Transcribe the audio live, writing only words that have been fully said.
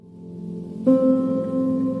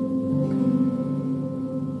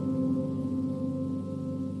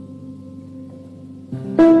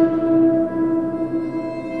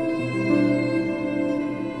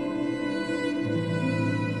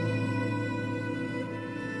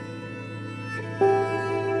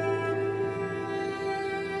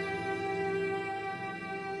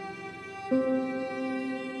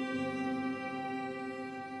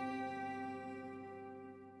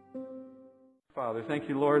Father. Thank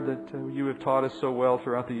you, Lord, that you have taught us so well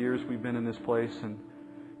throughout the years we've been in this place and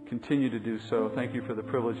continue to do so. Thank you for the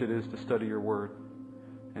privilege it is to study your Word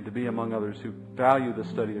and to be among others who value the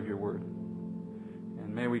study of your Word.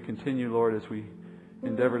 And may we continue, Lord, as we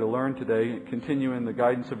endeavor to learn today, continue in the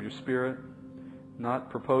guidance of your Spirit, not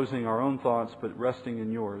proposing our own thoughts, but resting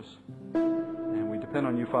in yours. And we depend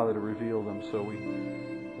on you, Father, to reveal them. So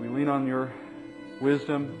we lean on your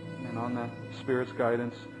wisdom and on that Spirit's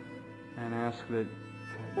guidance and ask that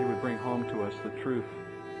you would bring home to us the truth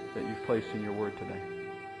that you've placed in your Word today.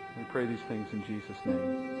 We pray these things in Jesus' name.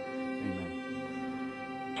 Amen.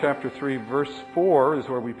 Chapter 3, verse 4 is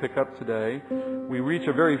where we pick up today. We reach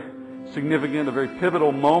a very significant, a very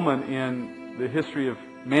pivotal moment in the history of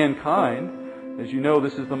mankind. As you know,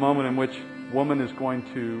 this is the moment in which woman is going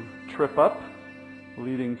to trip up,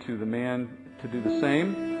 leading to the man to do the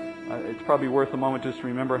same. It's probably worth a moment just to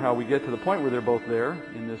remember how we get to the point where they're both there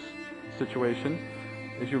in this situation.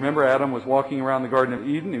 As you remember, Adam was walking around the Garden of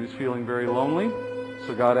Eden. He was feeling very lonely.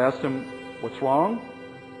 So God asked him, "What's wrong?"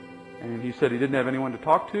 And he said he didn't have anyone to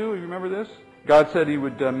talk to. You remember this? God said he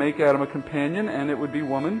would make Adam a companion, and it would be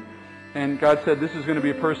woman. And God said, "This is going to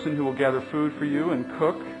be a person who will gather food for you and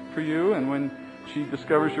cook for you. And when she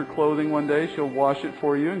discovers your clothing one day, she'll wash it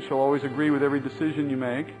for you, and she'll always agree with every decision you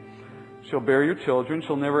make. She'll bear your children.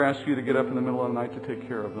 She'll never ask you to get up in the middle of the night to take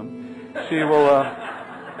care of them. She will..."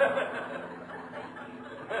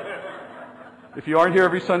 If you aren't here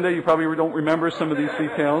every Sunday, you probably don't remember some of these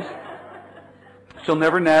details. She'll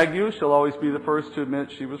never nag you. She'll always be the first to admit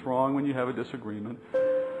she was wrong when you have a disagreement.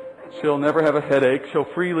 She'll never have a headache. She'll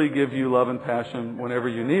freely give you love and passion whenever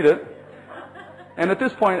you need it. And at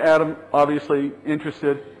this point, Adam, obviously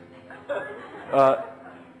interested,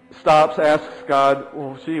 stops, asks God,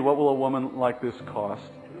 "Well, gee, what will a woman like this cost?"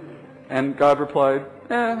 And God replied,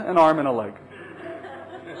 "An arm and a leg."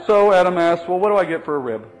 So Adam asked, "Well, what do I get for a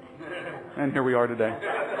rib?" And here we are today.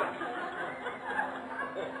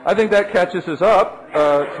 I think that catches us up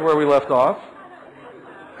to where we left off.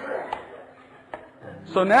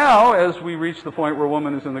 So now, as we reach the point where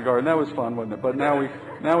woman is in the garden, that was fun, wasn't it? But now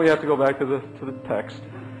we have to go back to the text.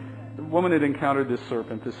 The woman had encountered this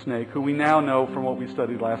serpent, this snake, who we now know from what we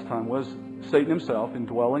studied last time was Satan himself,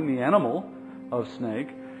 indwelling the animal of snake.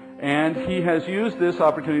 And he has used this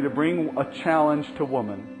opportunity to bring a challenge to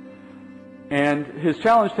woman. And his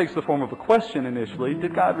challenge takes the form of a question initially.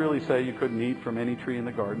 Did God really say you couldn't eat from any tree in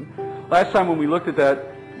the garden? Last time when we looked at that,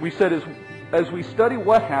 we said as we study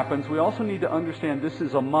what happens, we also need to understand this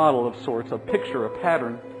is a model of sorts, a picture, a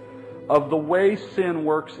pattern of the way sin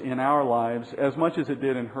works in our lives as much as it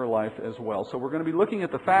did in her life as well. So we're going to be looking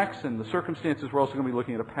at the facts and the circumstances. We're also going to be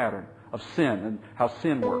looking at a pattern of sin and how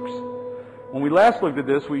sin works. When we last looked at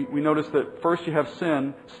this, we noticed that first you have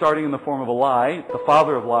sin starting in the form of a lie, the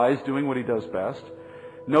father of lies doing what he does best.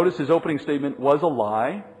 Notice his opening statement was a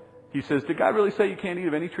lie. He says, "Did God really say you can't eat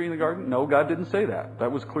of any tree in the garden?" No, God didn't say that.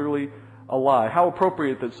 That was clearly a lie. How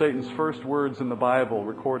appropriate that Satan's first words in the Bible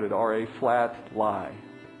recorded are a flat lie.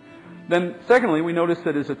 Then, secondly, we notice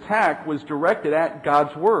that his attack was directed at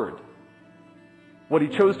God's Word. What he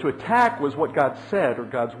chose to attack was what God said, or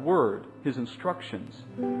God's Word, His instructions.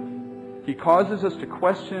 He causes us to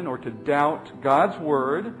question or to doubt God's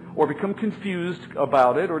Word, or become confused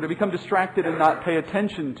about it, or to become distracted and not pay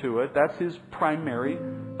attention to it. That's his primary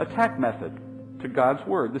attack method to God's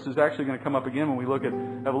Word. This is actually going to come up again when we look at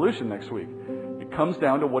evolution next week. It comes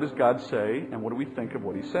down to what does God say, and what do we think of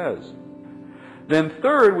what He says. Then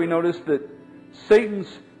third, we notice that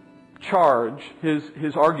Satan's charge,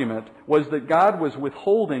 his argument, was that God was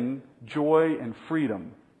withholding joy and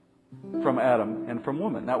freedom from Adam and from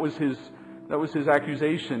woman. That was his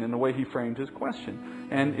accusation in the way he framed his question.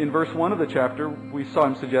 And in verse 1 of the chapter, we saw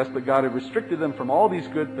him suggest that God had restricted them from all these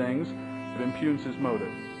good things. It impugns his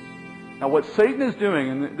motive. Now what Satan is doing,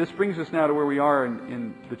 and this brings us now to where we are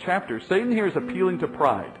in the chapter, Satan here is appealing to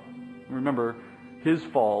pride. Remember, his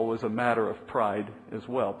fall was a matter of pride as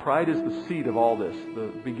well. Pride is the seed of all this, the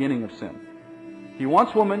beginning of sin. He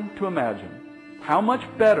wants woman to imagine how much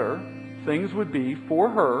better things would be for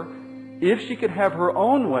her if she could have her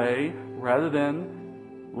own way rather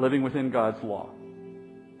than living within God's law.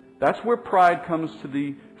 That's where pride comes to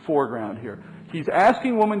the foreground here. He's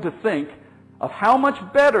asking woman to think of how much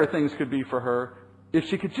better things could be for her if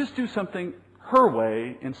she could just do something her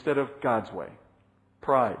way instead of God's way.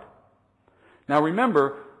 Pride. Now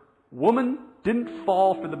remember, woman didn't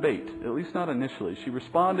fall for the bait, at least not initially. She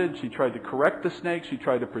responded, she tried to correct the snake, she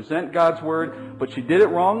tried to present God's Word, but she did it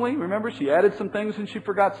wrongly. Remember, she added some things and she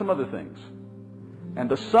forgot some other things. And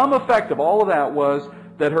the sum effect of all of that was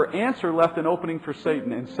that her answer left an opening for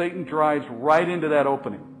Satan, and Satan drives right into that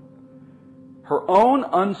opening. Her own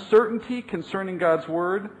uncertainty concerning God's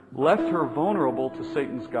Word left her vulnerable to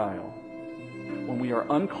Satan's guile. When we are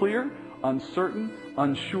unclear, uncertain,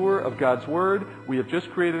 unsure of God's Word, we have just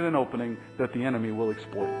created an opening that the enemy will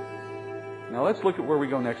exploit. Now let's look at where we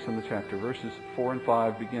go next in the chapter. Verses 4 and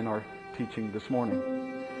 5 begin our teaching this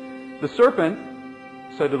morning. The serpent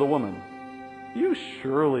said to the woman, "You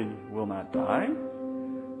surely will not die.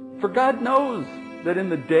 For God knows that in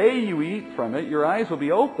the day you eat from it, your eyes will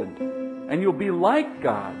be opened, and you'll be like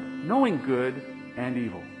God, knowing good and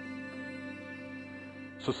evil."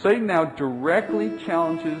 So Satan now directly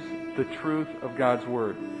challenges the truth of God's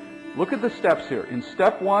Word. Look at the steps here. In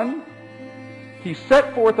step 1, he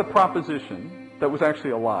set forth a proposition that was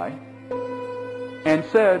actually a lie and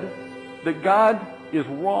said that God is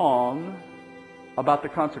wrong about the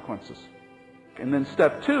consequences. And then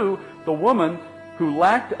step 2, the woman who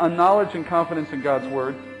lacked a knowledge and confidence in God's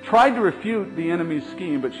Word tried to refute the enemy's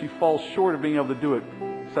scheme, but she falls short of being able to do it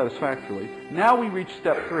satisfactorily. Now we reach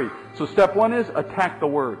step 3. So step 1 is attack the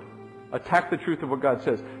Word. Attack the truth of what God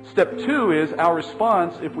says. Step 2 is our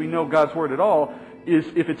response, if we know God's Word at all, is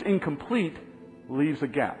if it's incomplete, leaves a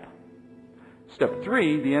gap. Step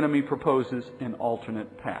 3, the enemy proposes an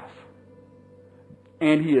alternate path.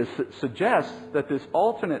 And he suggests that this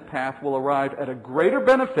alternate path will arrive at a greater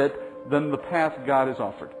benefit than the path God has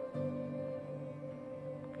offered.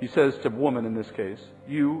 He says to woman in this case,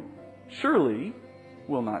 "You surely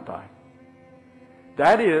will not die."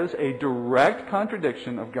 That is a direct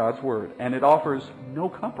contradiction of God's Word, and it offers no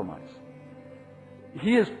compromise.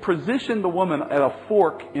 He has positioned the woman at a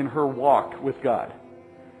fork in her walk with God.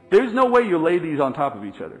 There's no way you lay these on top of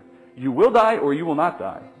each other. You will die or you will not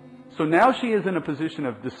die. So now she is in a position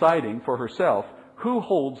of deciding for herself who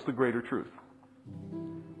holds the greater truth.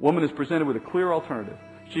 Woman is presented with a clear alternative.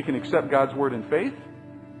 She can accept God's Word in faith,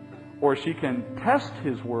 or she can test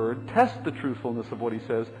His Word, test the truthfulness of what He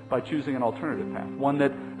says by choosing an alternative path, one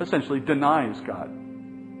that essentially denies God.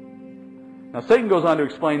 Now Satan goes on to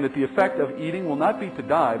explain that the effect of eating will not be to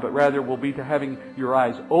die, but rather will be to having your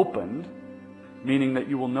eyes opened, meaning that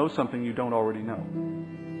you will know something you don't already know.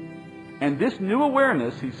 And this new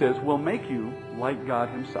awareness, he says, will make you like God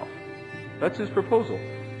Himself. That's his proposal.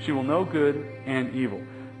 She will know good and evil.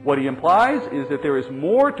 What he implies is that there is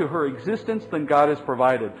more to her existence than God has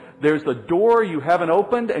provided. There's the door you haven't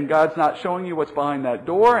opened, and God's not showing you what's behind that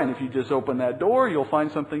door, and if you just open that door, you'll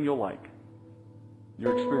find something you'll like.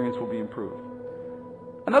 Your experience will be improved.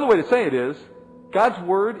 Another way to say it is, God's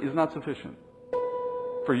Word is not sufficient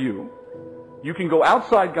for you. You can go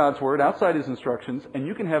outside God's Word, outside His instructions, and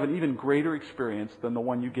you can have an even greater experience than the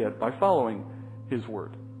one you get by following His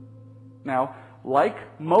Word. Now, like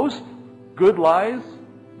most good lies,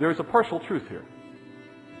 there's a partial truth here.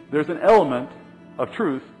 There's an element of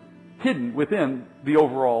truth hidden within the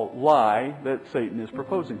overall lie that Satan is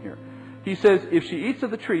proposing here. He says, if she eats of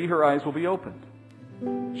the tree, her eyes will be opened.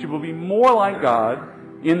 She will be more like God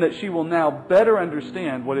in that she will now better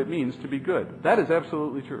understand what it means to be good. That is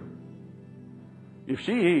absolutely true. If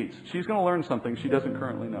she eats, she's going to learn something she doesn't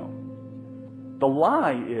currently know. The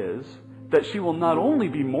lie is that she will not only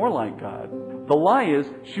be more like God, the lie is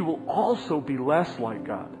she will also be less like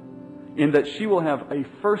God, in that she will have a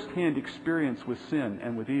first-hand experience with sin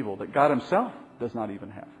and with evil that God Himself does not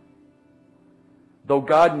even have. Though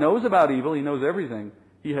God knows about evil, He knows everything,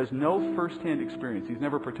 He has no first-hand experience. He's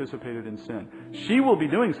never participated in sin. She will be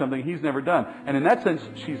doing something He's never done. And in that sense,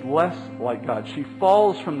 she's less like God. She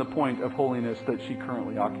falls from the point of holiness that she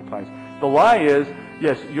currently occupies. The lie is,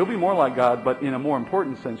 yes, you'll be more like God, but in a more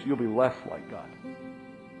important sense, you'll be less like God.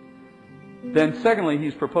 Then secondly,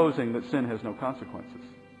 he's proposing that sin has no consequences.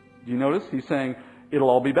 Do you notice? He's saying it'll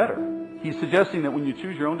all be better. He's suggesting that when you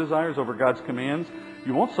choose your own desires over God's commands,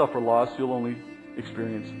 you won't suffer loss, you'll only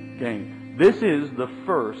experience gain. This is the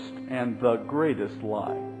first and the greatest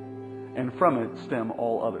lie, and from it stem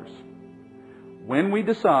all others. When we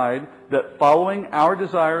decide that following our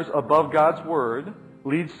desires above God's Word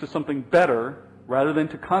leads to something better rather than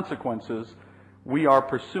to consequences, we are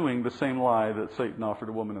pursuing the same lie that Satan offered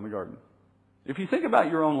a woman in the garden. If you think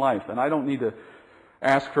about your own life, and I don't need to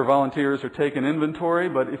ask for volunteers or take an inventory,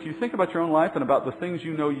 but if you think about your own life and about the things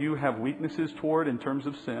you know you have weaknesses toward in terms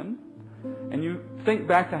of sin, and you think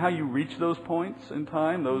back to how you reach those points in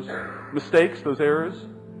time, those mistakes, those errors,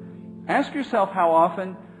 ask yourself how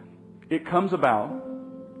often it comes about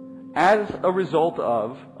as a result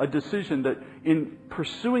of a decision that in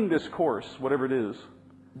pursuing this course, whatever it is,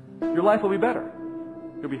 your life will be better.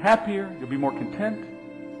 You'll be happier, you'll be more content,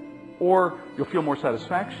 or you'll feel more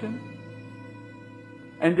satisfaction.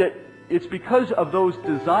 And that it's because of those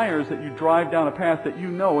desires that you drive down a path that you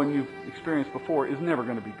know and you've experienced before is never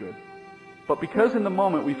going to be good. But because in the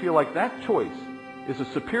moment we feel like that choice is a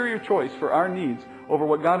superior choice for our needs over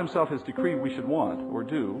what God himself has decreed we should want or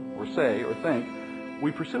do or say or think,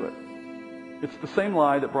 we pursue it. It's the same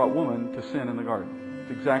lie that brought woman to sin in the garden.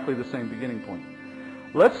 It's exactly the same beginning point.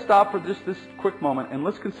 Let's stop for just this quick moment and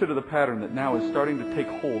let's consider the pattern that now is starting to take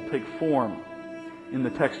hold, take form in the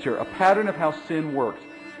text here. A pattern of how sin works.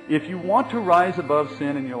 If you want to rise above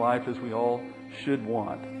sin in your life, as we all should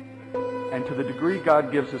want, and to the degree God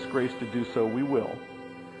gives us grace to do so, we will.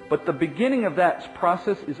 But the beginning of that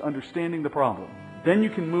process is understanding the problem. Then you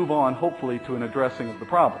can move on, hopefully, to an addressing of the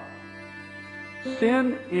problem.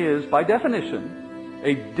 Sin is, by definition,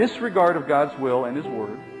 a disregard of God's will and his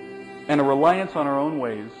word, and a reliance on our own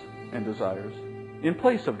ways and desires in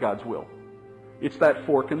place of God's will. It's that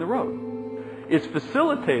fork in the road. It's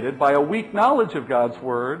facilitated by a weak knowledge of God's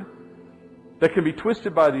word that can be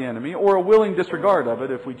twisted by the enemy, or a willing disregard of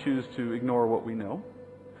it if we choose to ignore what we know.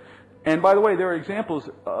 And by the way, there are examples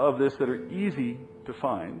of this that are easy to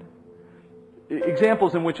find.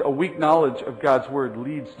 Examples in which a weak knowledge of God's word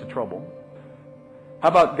leads to trouble. How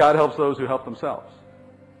about God helps those who help themselves?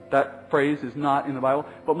 That phrase is not in the Bible,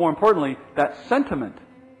 but more importantly, that sentiment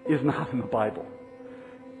is not in the Bible.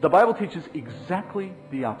 The Bible teaches exactly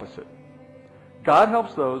the opposite. God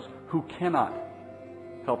helps those who cannot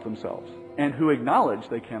help themselves and who acknowledge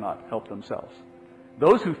they cannot help themselves.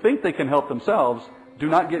 Those who think they can help themselves do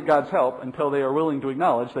not get God's help until they are willing to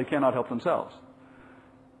acknowledge they cannot help themselves.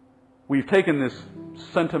 We've taken this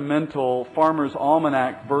sentimental farmer's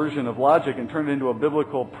almanac version of logic and turned it into a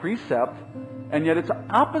biblical precept, and yet it's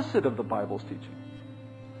opposite of the Bible's teaching.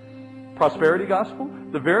 Prosperity gospel?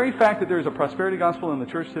 The very fact that there is a prosperity gospel in the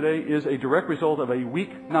church today is a direct result of a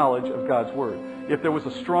weak knowledge of God's word. If there was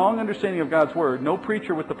a strong understanding of God's word, no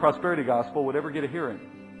preacher with the prosperity gospel would ever get a hearing.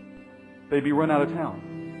 They'd be run out of town.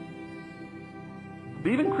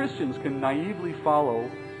 But even Christians can naively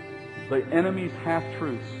follow the enemy's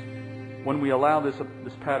half-truths when we allow this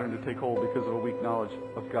pattern to take hold because of a weak knowledge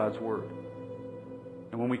of God's word.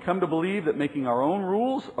 And when we come to believe that making our own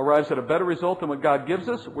rules arrives at a better result than what God gives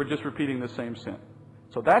us, we're just repeating the same sin.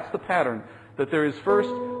 So that's the pattern, that there is first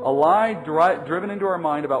a lie driven into our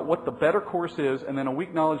mind about what the better course is, and then a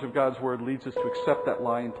weak knowledge of God's word leads us to accept that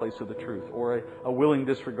lie in place of the truth, or a willing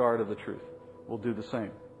disregard of the truth. We'll do the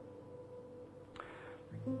same.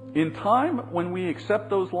 In time, when we accept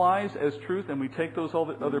those lies as truth and we take those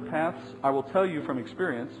other paths, I will tell you from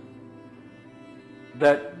experience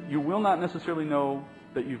that you will not necessarily know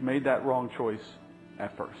that you've made that wrong choice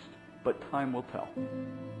at first. But time will tell.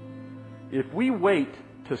 If we wait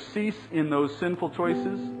to cease in those sinful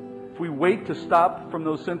choices, if we wait to stop from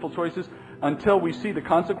those sinful choices until we see the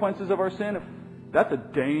consequences of our sin, that's a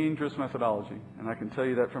dangerous methodology. And I can tell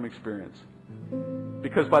you that from experience.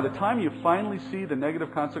 Because by the time you finally see the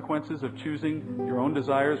negative consequences of choosing your own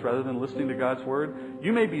desires rather than listening to God's word,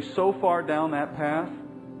 you may be so far down that path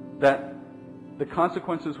that the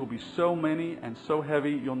consequences will be so many and so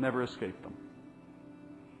heavy you'll never escape them.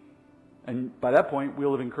 And by that point,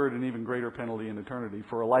 we'll have incurred an even greater penalty in eternity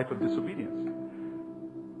for a life of disobedience.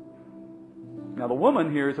 Now the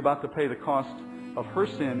woman here is about to pay the cost of her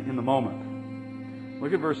sin in the moment.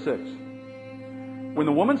 Look at verse 6. When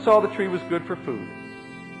the woman saw the tree was good for food,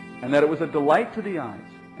 and that it was a delight to the eyes,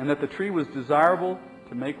 and that the tree was desirable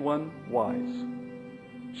to make one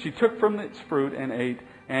wise, she took from its fruit and ate,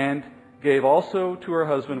 and gave also to her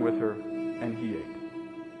husband with her, and he ate.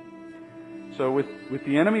 So with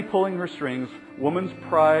the enemy pulling her strings, woman's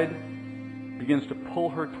pride begins to pull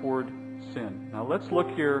her toward sin. Now let's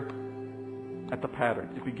look here at the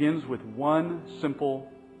pattern. It begins with one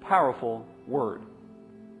simple, powerful word.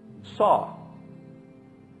 Saw.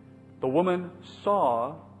 The woman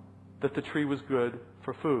saw that the tree was good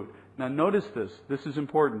for food. Now notice this. This is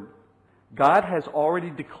important. God has already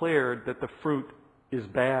declared that the fruit is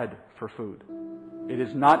bad for food. It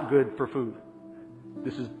is not good for food.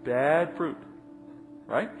 This is bad fruit.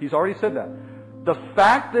 Right? He's already said that. The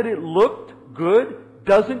fact that it looked good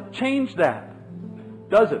doesn't change that.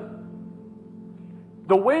 Does it?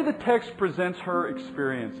 The way the text presents her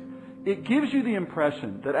experience, it gives you the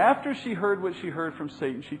impression that after she heard what she heard from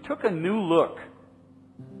Satan, she took a new look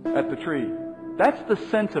at the tree. That's the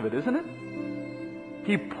sense of it, isn't it?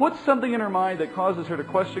 He puts something in her mind that causes her to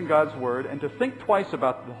question God's word and to think twice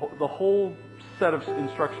about the whole set of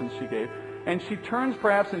instructions she gave. And she turns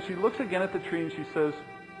perhaps and she looks again at the tree and she says,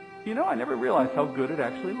 you know, I never realized how good it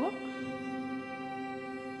actually looks.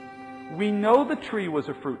 We know the tree was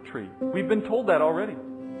a fruit tree. We've been told that already.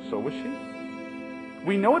 So was she.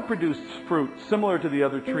 We know it produced fruit similar to the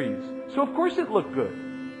other trees. So of course it looked good.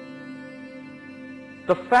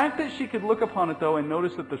 The fact that she could look upon it, though, and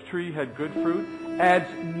notice that the tree had good fruit adds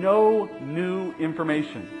no new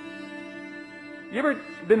information. You ever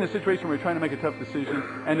been in a situation where you're trying to make a tough decision,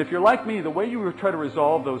 and if you're like me, the way you try to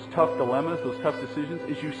resolve those tough dilemmas, those tough decisions,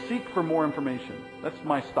 is you seek for more information. That's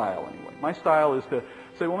my style, anyway. My style is to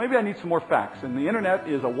say, well, maybe I need some more facts, and the internet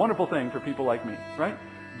is a wonderful thing for people like me, right?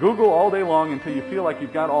 Google all day long until you feel like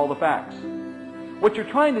you've got all the facts. What you're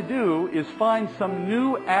trying to do is find some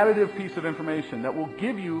new additive piece of information that will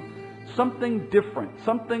give you something different,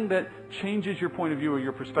 something that changes your point of view or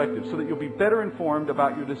your perspective so that you'll be better informed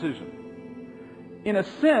about your decision. In a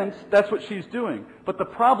sense, that's what she's doing. But the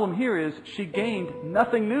problem here is she gained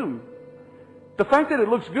nothing new. The fact that it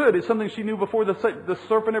looks good is something she knew before the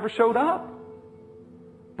serpent ever showed up.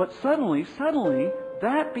 But suddenly,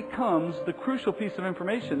 that becomes the crucial piece of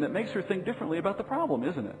information that makes her think differently about the problem,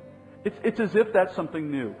 isn't it? It's as if that's something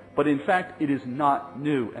new. But in fact, it is not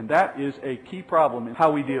new. And that is a key problem in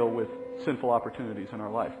how we deal with sinful opportunities in our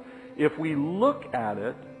life. If we look at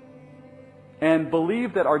it and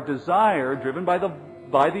believe that our desire, driven by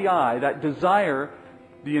the eye, that desire,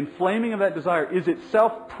 the inflaming of that desire, is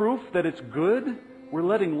itself proof that it's good, we're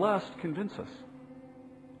letting lust convince us.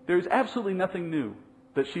 There's absolutely nothing new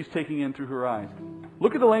that she's taking in through her eyes.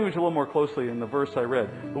 Look at the language a little more closely in the verse I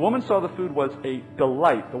read. The woman saw the food was a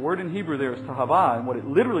delight. The word in Hebrew there is tahava, and what it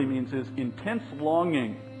literally means is intense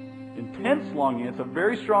longing. Intense longing. It's a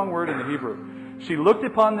very strong word in the Hebrew. She looked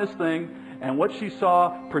upon this thing, and what she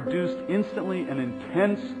saw produced instantly an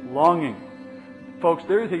intense longing. Folks,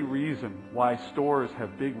 there is a reason why stores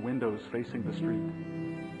have big windows facing the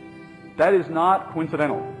street. That is not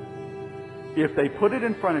coincidental. If they put it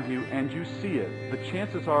in front of you and you see it, the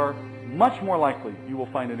chances are much more likely you will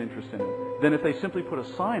find an interest in it than if they simply put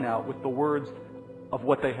a sign out with the words of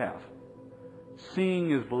what they have.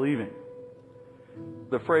 Seeing is believing.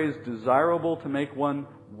 The phrase desirable to make one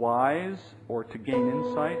wise or to gain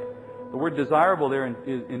insight, the word desirable there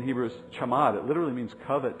in Hebrew is chamad. It literally means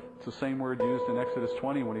covet. It's the same word used in Exodus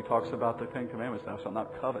 20 when he talks about the Ten Commandments. Thou shalt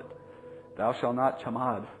not covet. Thou shalt not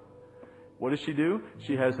chamad. What does she do?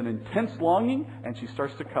 She has an intense longing and she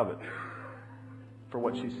starts to covet for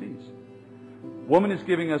what she sees. Woman is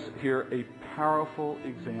giving us here a powerful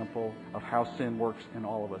example of how sin works in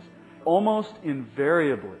all of us. Almost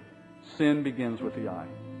invariably, sin begins with the eye.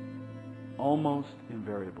 Almost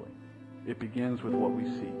invariably. It begins with what we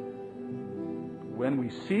see. When we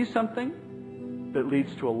see something that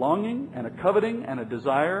leads to a longing and a coveting and a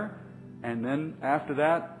desire, and then after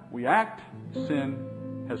that we act, sin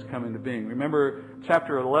has come into being. Remember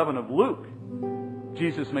chapter 11 of Luke.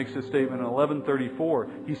 Jesus makes this statement in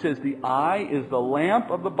 11:34. He says, the eye is the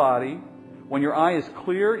lamp of the body. When your eye is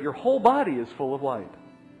clear, your whole body is full of light.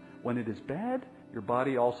 When it is bad, your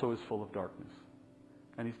body also is full of darkness.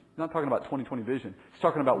 And he's not talking about 20/20 vision. He's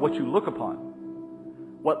talking about what you look upon.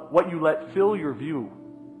 What you let fill your view.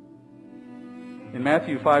 In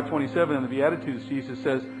Matthew 5:27 in the Beatitudes, Jesus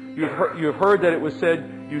says, you have heard that it was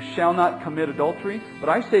said, you shall not commit adultery. But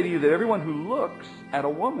I say to you that everyone who looks at a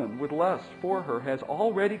woman with lust for her has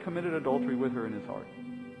already committed adultery with her in his heart.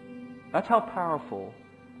 That's how powerful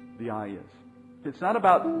the eye is. It's not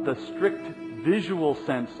about the strict visual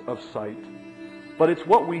sense of sight, but it's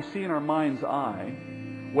what we see in our mind's eye,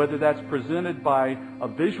 whether that's presented by a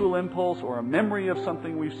visual impulse or a memory of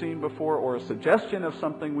something we've seen before or a suggestion of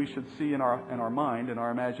something we should see in our mind, in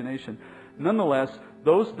our imagination. Nonetheless,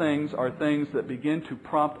 those things are things that begin to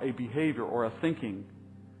prompt a behavior or a thinking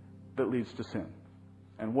that leads to sin.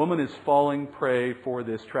 And woman is falling prey for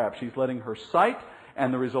this trap. She's letting her sight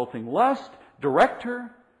and the resulting lust direct her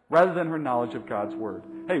rather than her knowledge of God's Word.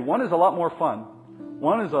 Hey, one is a lot more fun.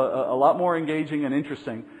 One is a lot more engaging and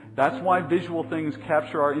interesting. That's why visual things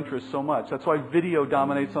capture our interest so much. That's why video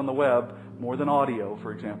dominates on the web more than audio,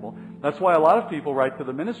 for example. That's why a lot of people write to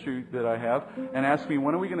the ministry that I have and ask me,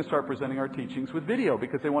 when are we going to start presenting our teachings with video?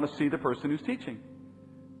 Because they want to see the person who's teaching.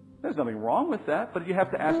 There's nothing wrong with that, but you have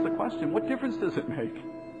to ask the question, what difference does it make?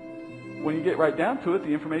 When you get right down to it,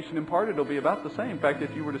 the information imparted will be about the same. In fact,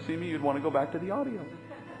 if you were to see me, you'd want to go back to the audio.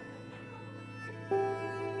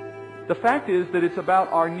 The fact is that it's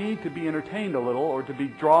about our need to be entertained a little or to be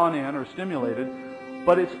drawn in or stimulated,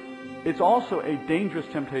 but it's also a dangerous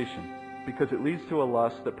temptation because it leads to a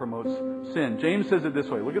lust that promotes sin. James says it this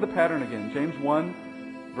way. Look at the pattern again. James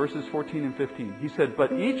 1, verses 14 and 15. He said,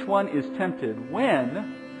 but each one is tempted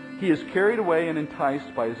when he is carried away and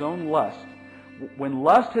enticed by his own lust. When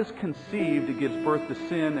lust has conceived, it gives birth to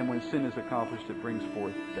sin, and when sin is accomplished, it brings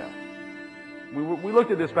forth death. We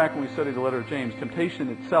looked at this back when we studied the letter of James. Temptation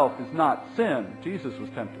itself is not sin. Jesus was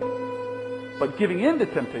tempted. But giving in to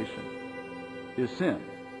temptation is sin.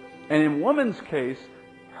 And in woman's case,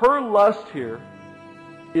 Her lust here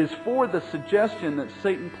is for the suggestion that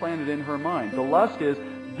Satan planted in her mind. The lust is,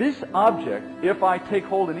 this object, if I take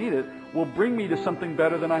hold and eat it, will bring me to something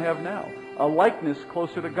better than I have now. A likeness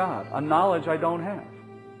closer to God. A knowledge I don't have.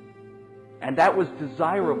 And that was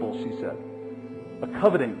desirable, she said. A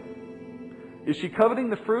coveting. Is she coveting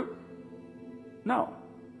the fruit? No.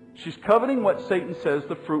 She's coveting what Satan says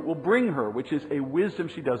the fruit will bring her, which is a wisdom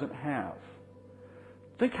she doesn't have.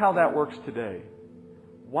 Think how that works today.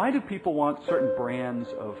 Why do people want certain brands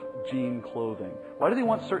of jean clothing? Why do they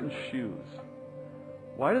want certain shoes?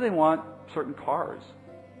 Why do they want certain cars?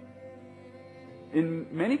 In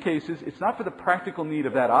many cases, it's not for the practical need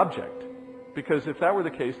of that object. Because if that were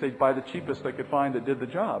the case, they'd buy the cheapest they could find that did the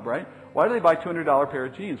job, right? Why do they buy $200 pair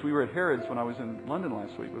of jeans? We were at Harrods when I was in London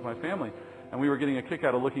last week with my family, and we were getting a kick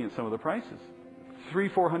out of looking at some of the prices.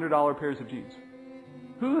 $300-400 pairs of jeans.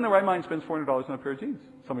 Who in their right mind spends $400 on a pair of jeans?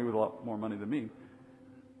 Somebody with a lot more money than me.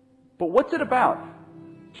 But what's it about?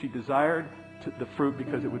 She desired the fruit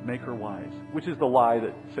because it would make her wise, which is the lie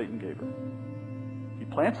that Satan gave her. He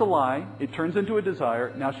plants a lie, it turns into a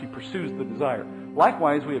desire, now she pursues the desire.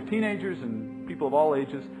 Likewise, we have teenagers and people of all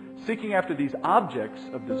ages seeking after these objects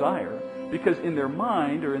of desire because in their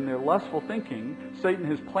mind or in their lustful thinking, Satan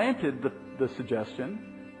has planted the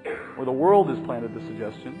suggestion, or the world has planted the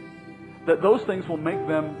suggestion, that those things will make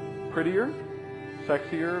them prettier,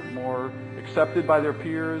 sexier, more accepted by their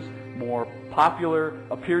peers, more popular,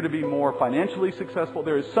 appear to be more financially successful.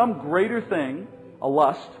 There is some greater thing, a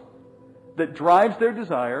lust, that drives their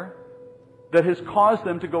desire that has caused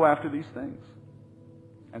them to go after these things.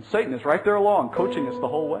 And Satan is right there along, coaching us the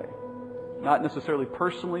whole way. Not necessarily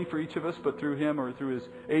personally for each of us, but through him or through his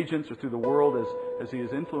agents or through the world as he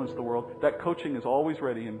has influenced the world. That coaching is always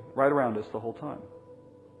ready and right around us the whole time.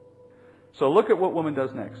 So look at what woman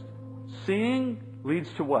does next. Seeing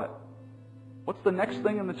leads to what? What's the next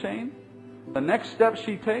thing in the chain? The next step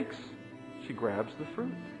she takes, she grabs the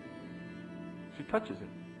fruit. She touches it.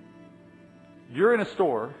 You're in a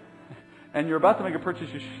store and you're about to make a purchase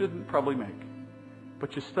you shouldn't probably make.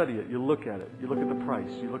 But you study it, you look at it, you look at the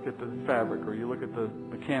price, you look at the fabric, or you look at the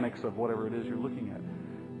mechanics of whatever it is you're looking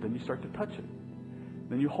at. Then you start to touch it.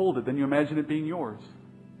 Then you hold it, then you imagine it being yours.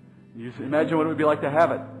 You imagine what it would be like to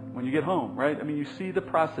have it when you get home, right? I mean, you see the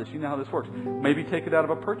process, you know how this works. Maybe take it out of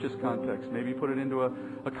a purchase context, maybe put it into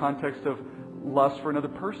a context of lust for another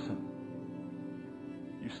person.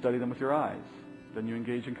 You study them with your eyes. Then you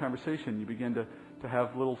engage in conversation. You begin to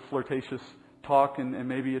have little flirtatious talk and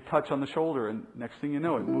maybe a touch on the shoulder, and next thing you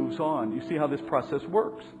know, it moves on. You see how this process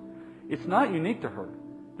works. It's not unique to her.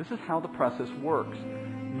 This is how the process works.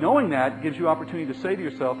 Knowing that gives you opportunity to say to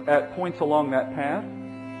yourself at points along that path,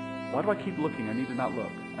 why do I keep looking? I need to not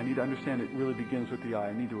look. I need to understand it really begins with the eye.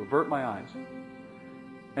 I need to avert my eyes.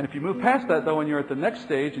 And if you move past that, though, and you're at the next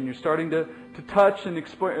stage and you're starting to touch and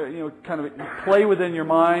kind of play within your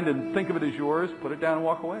mind and think of it as yours, put it down and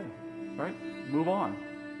walk away. Right? Move on.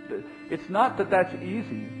 It's not that that's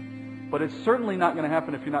easy, but it's certainly not going to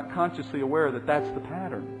happen if you're not consciously aware that that's the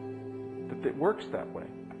pattern, that it works that way.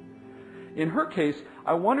 In her case,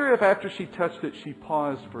 I wonder if after she touched it, she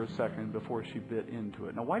paused for a second before she bit into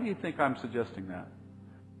it. Now, why do you think I'm suggesting that?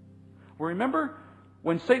 Well, remember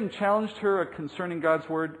when Satan challenged her concerning God's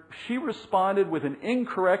Word, she responded with an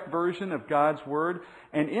incorrect version of God's Word,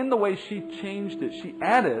 and in the way she changed it, she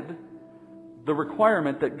added the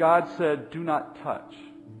requirement that God said, do not touch.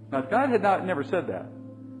 Now, God had never said that,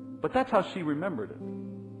 but that's how she remembered it,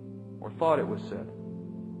 or thought it was said.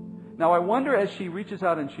 Now, I wonder as she reaches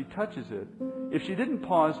out and she touches it, if she didn't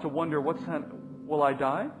pause to wonder, will I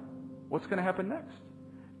die? What's going to happen next?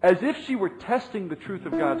 As if she were testing the truth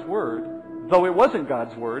of God's Word, though it wasn't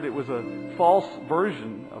God's Word, it was a false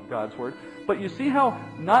version of God's Word. But you see how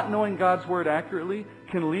not knowing God's Word accurately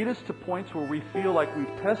can lead us to points where we feel like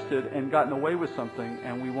we've tested and gotten away with something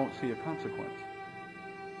and we won't see a consequence.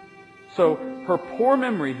 So her poor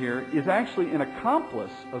memory here is actually an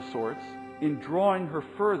accomplice of sorts in drawing her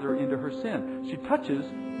further into her sin. She touches,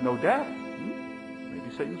 no death.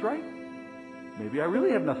 Maybe Satan's right. Maybe I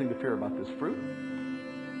really have nothing to fear about this fruit.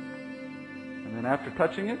 And then after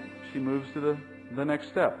touching it, she moves to the next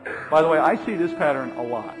step. By the way, I see this pattern a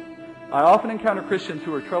lot. I often encounter Christians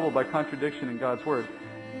who are troubled by contradiction in God's Word,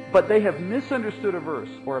 but they have misunderstood a verse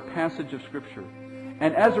or a passage of Scripture.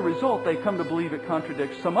 And as a result, they come to believe it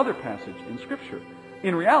contradicts some other passage in Scripture.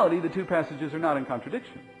 In reality, the two passages are not in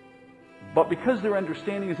contradiction. But because their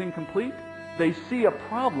understanding is incomplete, they see a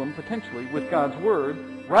problem, potentially, with God's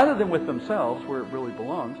Word, rather than with themselves, where it really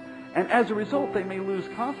belongs. And as a result, they may lose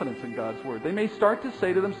confidence in God's Word. They may start to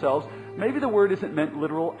say to themselves, maybe the word isn't meant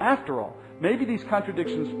literal after all. Maybe these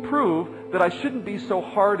contradictions prove that I shouldn't be so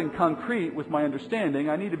hard and concrete with my understanding.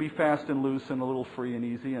 I need to be fast and loose and a little free and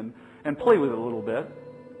easy and play with it a little bit.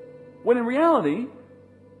 When in reality,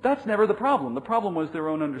 that's never the problem. The problem was their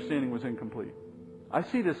own understanding was incomplete. I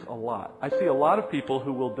see this a lot. I see a lot of people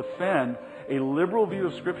who will defend a liberal view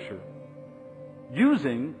of Scripture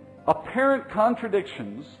using apparent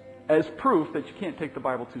contradictions as proof that you can't take the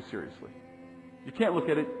Bible too seriously. You can't look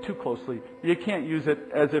at it too closely. You can't use it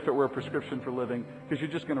as if it were a prescription for living, because you're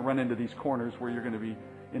just going to run into these corners where you're going to be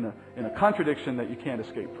in a contradiction that you can't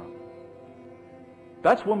escape from.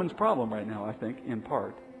 That's woman's problem right now, I think, in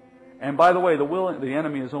part. And by the way, the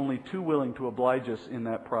enemy is only too willing to oblige us in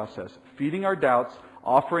that process, feeding our doubts,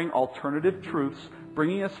 offering alternative truths,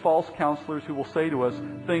 bringing us false counselors who will say to us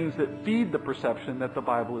things that feed the perception that the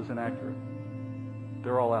Bible is inaccurate.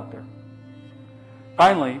 They're all out there.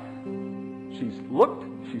 Finally, she's looked,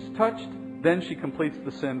 she's touched, then she completes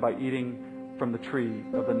the sin by eating from the tree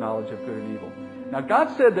of the knowledge of good and evil. Now,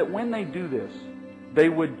 God said that when they do this, they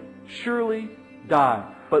would surely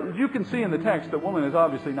die. But you can see in the text, the woman is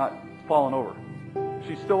obviously not fallen over.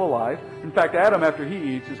 She's still alive. In fact, Adam, after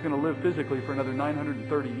he eats, is going to live physically for another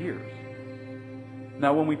 930 years.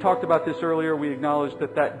 Now, when we talked about this earlier, we acknowledged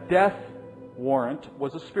that death warrant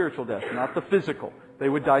was a spiritual death, not the physical. They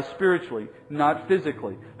would die spiritually, not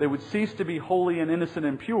physically. They would cease to be holy and innocent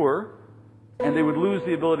and pure, and they would lose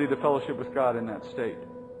the ability to fellowship with God in that state.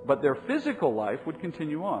 But their physical life would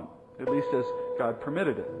continue on, at least as God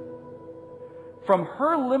permitted it. From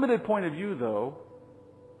her limited point of view, though,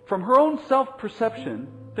 from her own self-perception,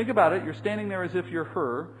 think about it, you're standing there as if you're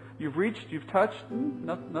her. You've reached, you've touched,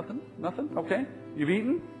 nothing, okay. You've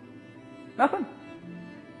eaten, nothing.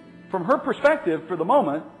 From her perspective, for the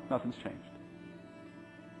moment, nothing's changed.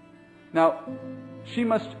 Now, she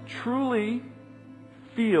must truly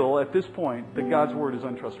feel at this point that God's Word is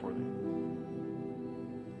untrustworthy.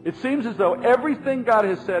 It seems as though everything God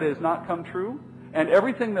has said has not come true, and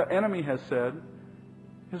everything the enemy has said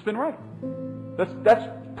has been right. That's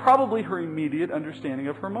probably her immediate understanding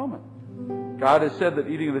of her moment. God has said that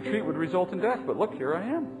eating of the tree would result in death, but look, here I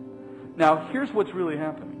am. Now, here's what's really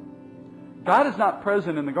happening. God is not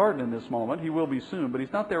present in the garden in this moment. He will be soon, but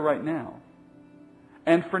He's not there right now.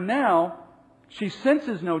 And for now, she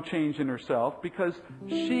senses no change in herself because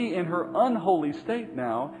she, in her unholy state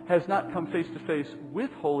now, has not come face to face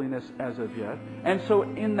with holiness as of yet. And so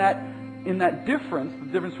in that difference,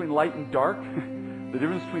 the difference between light and dark, the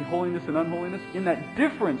difference between holiness and unholiness, in that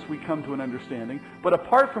difference we come to an understanding. But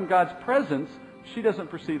apart from God's presence, she doesn't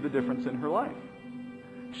perceive the difference in her life.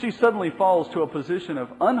 She suddenly falls to a position of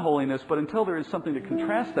unholiness, but until there is something to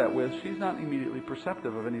contrast that with, she's not immediately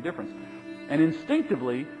perceptive of any difference. And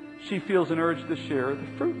instinctively, she feels an urge to share the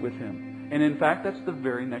fruit with him. And in fact, that's the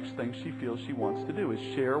very next thing she feels she wants to do, is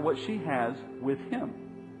share what she has with him.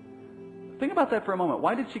 Think about that for a moment.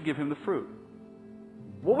 Why did she give him the fruit?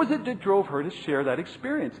 What was it that drove her to share that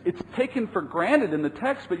experience? It's taken for granted in the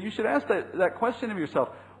text, but you should ask that question of yourself.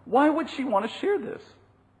 Why would she want to share this?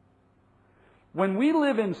 When we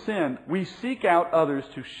live in sin, we seek out others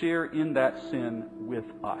to share in that sin with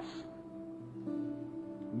us.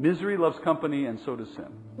 Misery loves company, and so does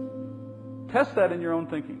sin. Test that in your own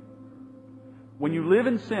thinking. When you live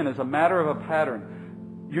in sin as a matter of a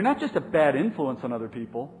pattern, you're not just a bad influence on other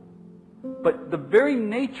people, but the very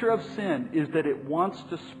nature of sin is that it wants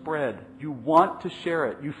to spread. You want to share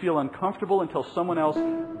it. You feel uncomfortable until someone else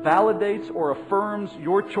validates or affirms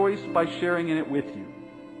your choice by sharing in it with you.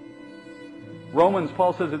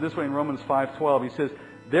 Paul says it this way in Romans 5:12. He says,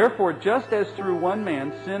 "Therefore, just as through one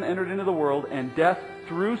man sin entered into the world, and death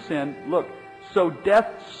through sin, look, so death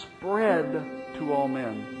spread to all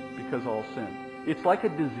men because all sinned." It's like a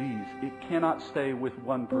disease. It cannot stay with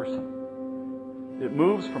one person. It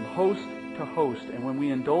moves from host to host, and when we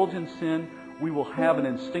indulge in sin, we will have an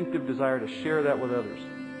instinctive desire to share that with others.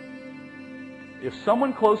 If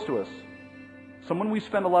someone close to us, someone we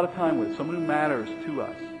spend a lot of time with, someone who matters to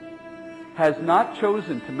us, has not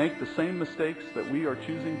chosen to make the same mistakes that we are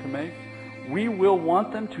choosing to make, we will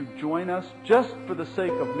want them to join us just for the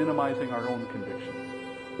sake of minimizing our own conviction.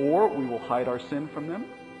 Or we will hide our sin from them,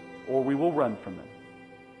 or we will run from them.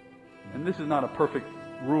 And this is not a perfect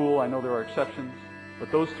rule. I know there are exceptions, but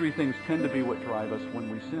those three things tend to be what drive us when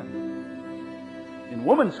we sin. In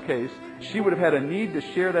woman's case, she would have had a need to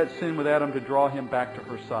share that sin with Adam to draw him back to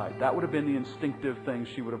her side. That would have been the instinctive thing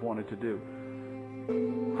she would have wanted to do.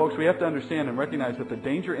 Folks, we have to understand and recognize that the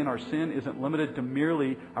danger in our sin isn't limited to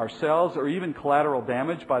merely ourselves or even collateral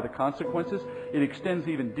damage by the consequences. It extends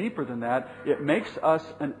even deeper than that. It makes us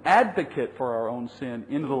an advocate for our own sin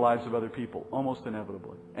into the lives of other people, almost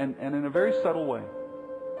inevitably. And in a very subtle way.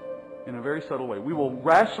 In a very subtle way. We will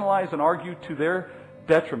rationalize and argue to their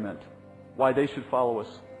detriment why they should follow us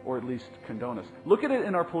or at least condone us. Look at it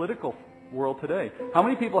in our political world today. How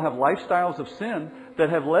many people have lifestyles of sin that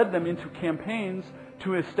have led them into campaigns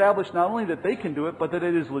to establish not only that they can do it, but that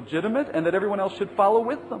it is legitimate and that everyone else should follow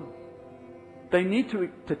with them? They need to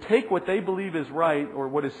take what they believe is right or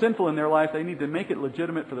what is sinful in their life, they need to make it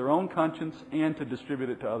legitimate for their own conscience and to distribute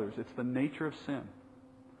it to others. It's the nature of sin.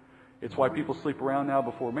 It's why people sleep around now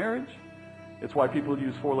before marriage. It's why people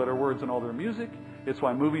use four-letter words in all their music. It's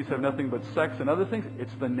why movies have nothing but sex and other things.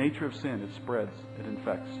 It's the nature of sin. It spreads. It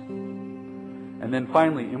infects. And then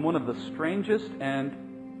finally, in one of the strangest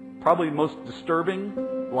and probably most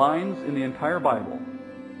disturbing lines in the entire Bible,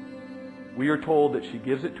 we are told that she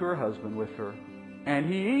gives it to her husband with her, and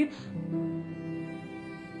he eats.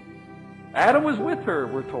 Adam was with her,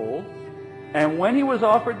 we're told, and when he was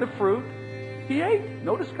offered the fruit, he ate.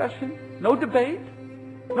 No discussion, no debate,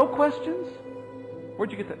 no questions.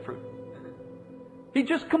 Where'd you get that fruit? He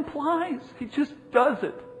just complies. He just does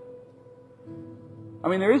it. I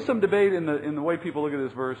mean, there is some debate in the way people look at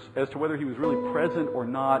this verse as to whether he was really present or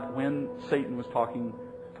not when Satan was talking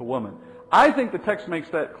to woman. I think the text makes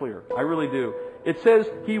that clear. I really do. It says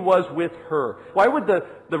he was with her. Why would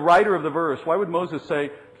the writer of the verse, why would Moses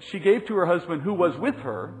say she gave to her husband who was with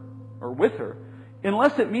her, or with her,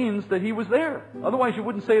 unless it means that he was there? Otherwise you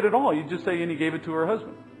wouldn't say it at all. You'd just say, and he gave it to her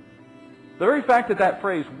husband. The very fact that that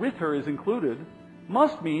phrase, with her, is included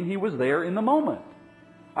must mean he was there in the moment.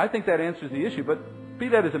 I think that answers the issue, but be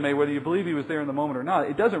that as it may, whether you believe he was there in the moment or not,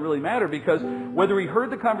 it doesn't really matter, because whether he heard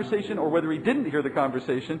the conversation or whether he didn't hear the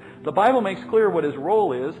conversation, the Bible makes clear what his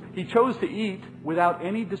role is. He chose to eat without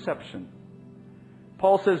any deception.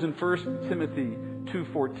 Paul says in 1 Timothy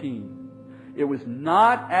 2:14, it was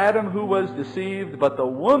not Adam who was deceived, but the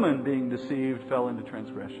woman being deceived fell into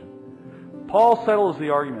transgression. Paul settles the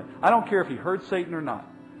argument. I don't care if he heard Satan or not.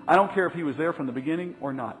 I don't care if he was there from the beginning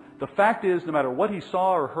or not. The fact is, no matter what he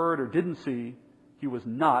saw or heard or didn't see, he was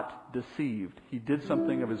not deceived. He did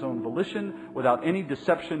something of his own volition without any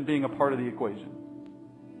deception being a part of the equation.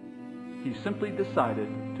 He simply decided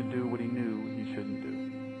to do what he knew he shouldn't do.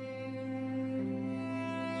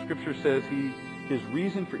 Scripture says his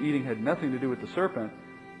reason for eating had nothing to do with the serpent.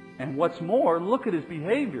 And what's more, look at his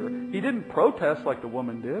behavior. He didn't protest like the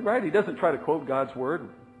woman did, right? He doesn't try to quote God's word,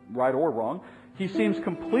 right or wrong. He seems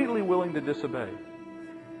completely willing to disobey.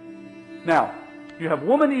 Now, you have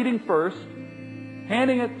woman eating first,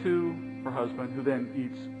 handing it to her husband, who then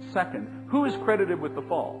eats second. Who is credited with the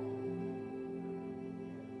fall?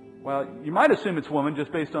 Well, you might assume it's woman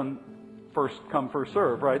just based on first come, first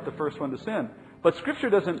serve, right? The first one to sin. But Scripture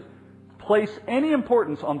doesn't place any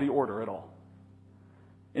importance on the order at all.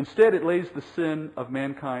 Instead, it lays the sin of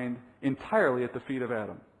mankind entirely at the feet of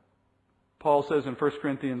Adam. Paul says in 1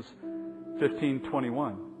 Corinthians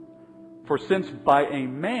 15:21, for since by a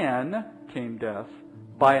man came death,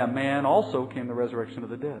 by a man also came the resurrection of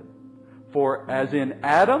the dead. For as in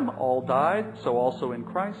Adam all died, so also in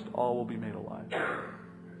Christ all will be made alive.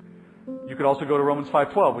 You could also go to Romans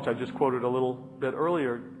 5:12, which I just quoted a little bit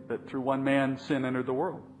earlier, that through one man sin entered the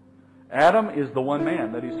world. Adam is the one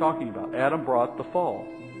man that he's talking about. Adam brought the fall.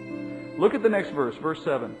 Look at the next verse, verse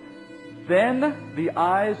 7. Then the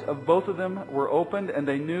eyes of both of them were opened, and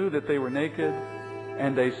they knew that they were naked,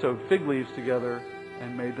 and they sewed fig leaves together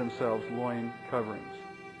and made themselves loin coverings.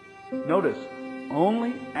 Notice,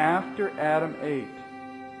 only after Adam ate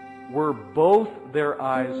were both their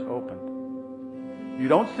eyes opened. You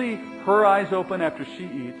don't see her eyes open after she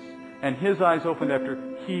eats and his eyes opened after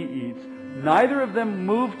he eats. Neither of them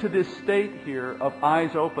moved to this state here of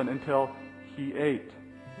eyes open until he ate.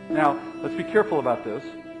 Now, let's be careful about this.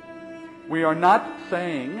 We are not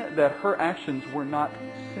saying that her actions were not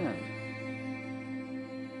sin.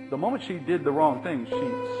 The moment she did the wrong thing,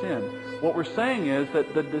 she sinned. What we're saying is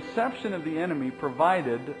that the deception of the enemy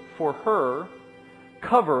provided for her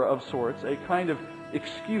cover of sorts, a kind of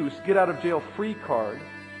excuse, get out of jail free card,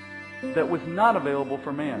 that was not available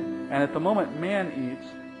for man. And at the moment man eats,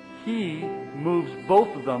 he moves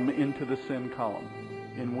both of them into the sin column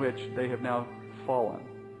in which they have now fallen.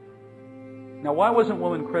 Now, why wasn't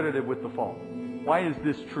woman credited with the fall? Why is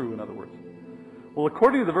this true, in other words? Well,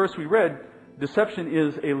 according to the verse we read, deception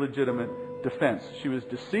is a legitimate defense. She was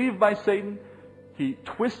deceived by Satan. He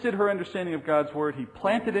twisted her understanding of God's Word. He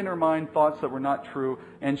planted in her mind thoughts that were not true,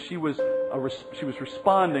 and she was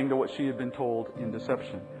responding to what she had been told in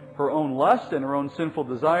deception. Her own lust and her own sinful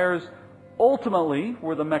desires ultimately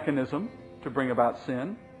were the mechanism to bring about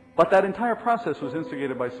sin, but that entire process was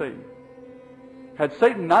instigated by Satan. Had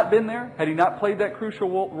Satan not been there, had he not played that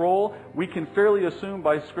crucial role, we can fairly assume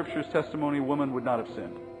by Scripture's testimony woman would not have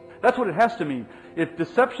sinned. That's what it has to mean. If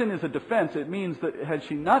deception is a defense, it means that had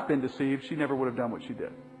she not been deceived, she never would have done what she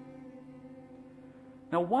did.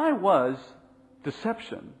 Now, why was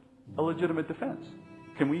deception a legitimate defense?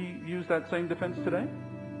 Can we use that same defense today?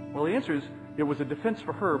 Well, the answer is it was a defense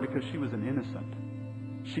for her because she was an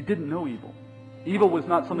innocent. She didn't know evil. Evil was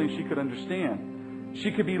not something she could understand.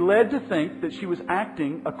 She could be led to think that she was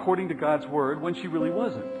acting according to God's Word when she really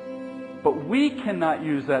wasn't. But we cannot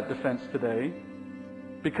use that defense today,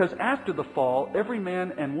 because after the fall, every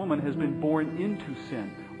man and woman has been born into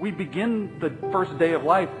sin. We begin the first day of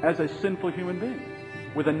life as a sinful human being,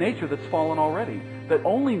 with a nature that's fallen already, that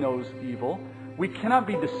only knows evil. We cannot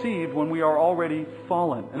be deceived when we are already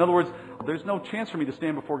fallen. In other words, there's no chance for me to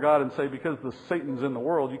stand before God and say, because the Satan's in the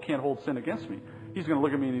world, you can't hold sin against me. He's going to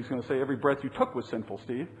look at me and he's going to say, every breath you took was sinful,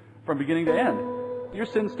 Steve, from beginning to end. Your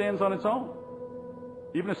sin stands on its own.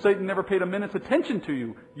 Even if Satan never paid a minute's attention to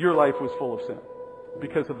you, your life was full of sin,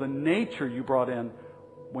 because of the nature you brought in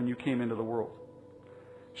when you came into the world.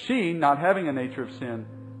 She, not having a nature of sin,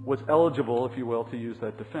 was eligible, if you will, to use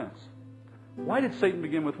that defense. Why did Satan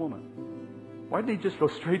begin with woman? Why didn't he just go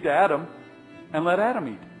straight to Adam and let Adam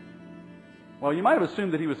eat? Well, you might have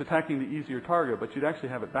assumed that he was attacking the easier target, but you'd actually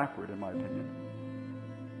have it backward, in my opinion.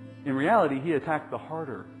 In reality, he attacked the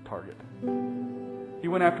harder target. He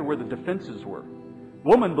went after where the defenses were.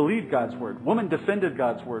 Woman believed God's Word. Woman defended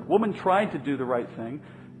God's Word. Woman tried to do the right thing.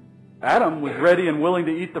 Adam was ready and willing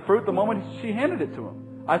to eat the fruit the moment she handed it to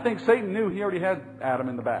him. I think Satan knew he already had Adam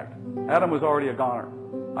in the bag. Adam was already a goner.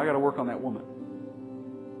 I got to work on that woman.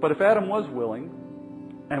 But if Adam was willing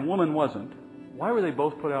and woman wasn't, why were they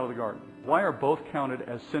both put out of the garden? Why are both counted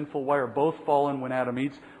as sinful? Why are both fallen when Adam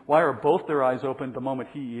eats? Why are both their eyes opened the moment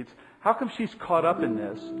he eats? How come she's caught up in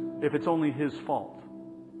this if it's only his fault?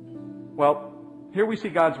 Well, here we see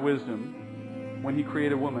God's wisdom when He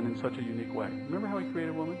created woman in such a unique way. Remember how He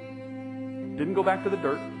created woman? Didn't go back to the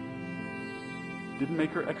dirt. Didn't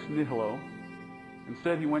make her ex nihilo.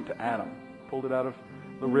 Instead, He went to Adam, pulled it out of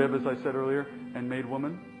the rib, as I said earlier, and made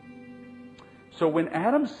woman. So when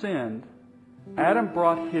Adam sinned, Adam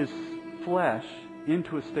brought his flesh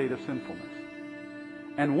into a state of sinfulness.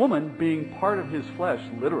 And woman, being part of his flesh,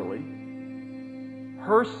 literally,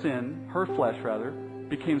 her sin, her flesh rather,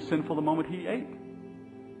 became sinful the moment he ate.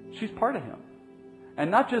 She's part of him.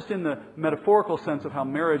 And not just in the metaphorical sense of how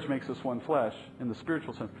marriage makes us one flesh, in the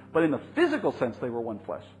spiritual sense, but in the physical sense they were one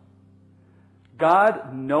flesh.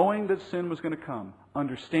 God, knowing that sin was going to come,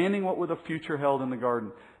 understanding what the future held in the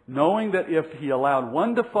garden, knowing that if He allowed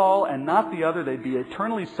one to fall and not the other, they'd be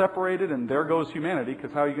eternally separated, and there goes humanity,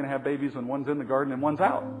 because how are you going to have babies when one's in the garden and one's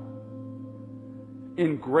out?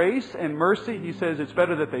 In grace and mercy, He says it's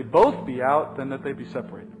better that they both be out than that they be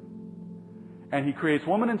separated. And He creates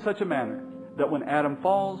woman in such a manner that when Adam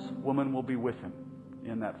falls, woman will be with him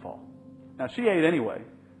in that fall. Now, she ate anyway,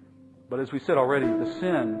 but as we said already, the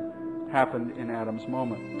sin happened in Adam's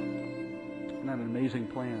moment. Isn't that an amazing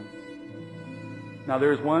plan? Now,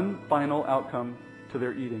 there's one final outcome to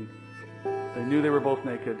their eating. They knew they were both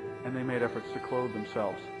naked, and they made efforts to clothe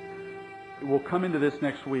themselves. We'll come into this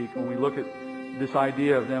next week when we look at this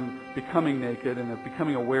idea of them becoming naked and of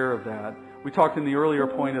becoming aware of that. We talked in the earlier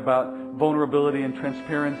point about vulnerability and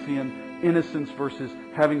transparency and innocence versus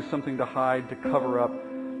having something to hide, to cover up.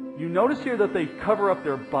 You notice here that they cover up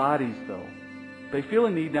their bodies, though. They feel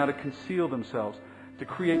a need now to conceal themselves, to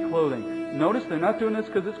create clothing. Notice they're not doing this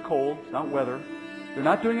because it's cold, it's not weather. They're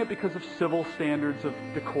not doing it because of civil standards of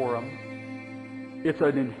decorum. It's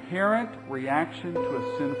an inherent reaction to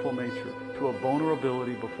a sinful nature, to a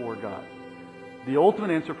vulnerability before God. The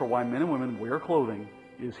ultimate answer for why men and women wear clothing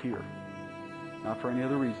is here. Not for any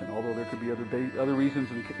other reason, although there could be other reasons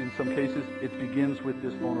in some cases. It begins with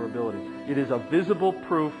this vulnerability. It is a visible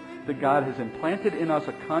proof that God has implanted in us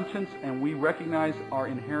a conscience, and we recognize our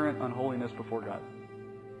inherent unholiness before God.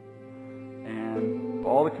 And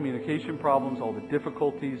all the communication problems, all the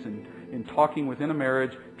difficulties in talking within a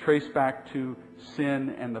marriage trace back to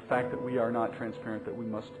sin and the fact that we are not transparent, that we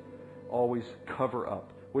must always cover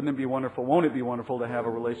up. Wouldn't it be wonderful, won't it be wonderful to have a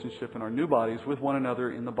relationship in our new bodies with one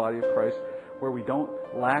another in the body of Christ where we don't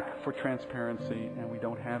lack for transparency and we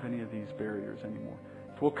don't have any of these barriers anymore.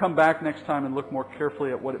 So we'll come back next time and look more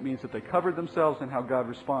carefully at what it means that they covered themselves and how God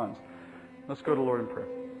responds. Let's go to the Lord in prayer.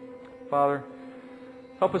 Father,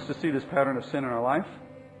 Help us to see this pattern of sin in our life.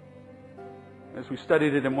 As we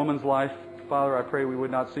studied it in woman's life, Father, I pray we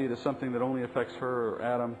would not see it as something that only affects her or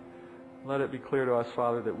Adam. Let it be clear to us,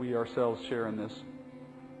 Father, that we ourselves share in this.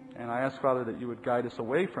 And I ask, Father, that you would guide us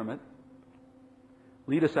away from it.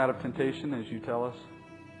 Lead us out of temptation, as you tell us.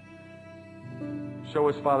 Show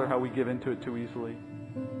us, Father, how we give into it too easily.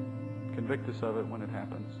 Convict us of it when it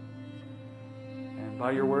happens. And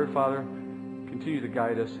by your word, Father, continue to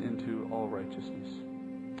guide us into all righteousness.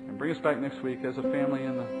 And bring us back next week as a family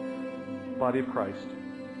in the body of Christ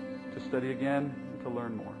to study again and to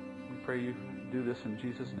learn more. We pray you do this in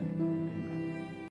Jesus' name. Amen.